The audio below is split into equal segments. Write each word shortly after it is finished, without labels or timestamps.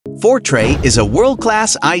Fortray is a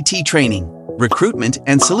world-class IT training, recruitment,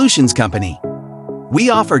 and solutions company.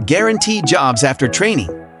 We offer guaranteed jobs after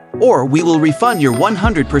training, or we will refund your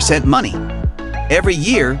 100% money. Every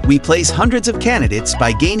year, we place hundreds of candidates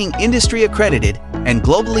by gaining industry-accredited and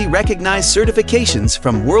globally recognized certifications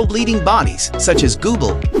from world-leading bodies such as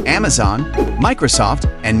Google, Amazon, Microsoft,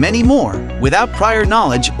 and many more without prior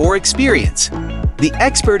knowledge or experience. The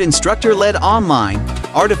expert instructor-led online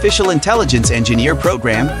Artificial Intelligence Engineer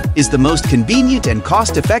program is the most convenient and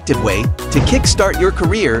cost-effective way to kickstart your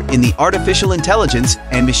career in the artificial intelligence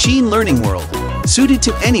and machine learning world, suited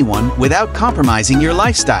to anyone without compromising your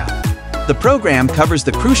lifestyle. The program covers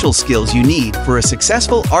the crucial skills you need for a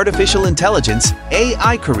successful artificial intelligence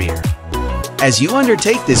 (AI) career. As you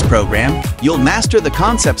undertake this program, you'll master the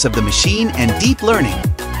concepts of the machine and deep learning,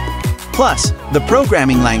 plus the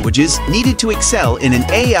programming languages needed to excel in an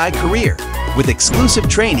AI career, with exclusive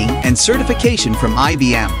training and certification from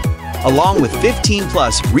IBM, along with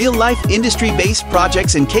 15+ real-life industry-based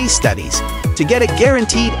projects and case studies, to get a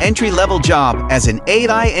guaranteed entry-level job as an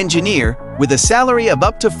AI engineer with a salary of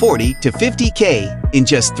up to 40 to 50K in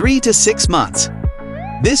just 3 to 6 months.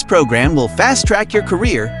 This program will fast-track your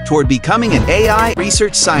career toward becoming an AI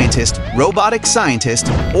research scientist, robotic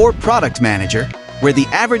scientist, or product manager, where the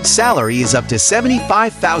average salary is up to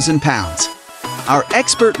 £75,000. Our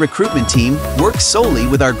expert recruitment team works solely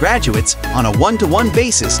with our graduates on a one-to-one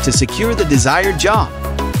basis to secure the desired job.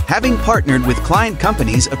 Having partnered with client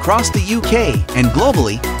companies across the UK and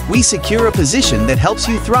globally, we secure a position that helps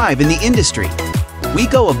you thrive in the industry. We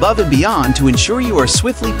go above and beyond to ensure you are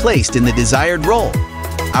swiftly placed in the desired role.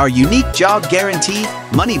 Our unique job guarantee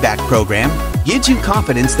money-back program gives you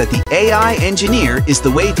confidence that the AI engineer is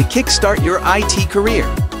the way to kickstart your IT career.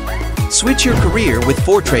 Switch your career with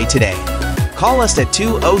Fortray today. Call us at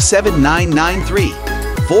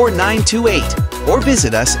 207-993-4928 or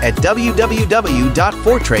visit us at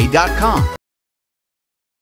www.fortray.com.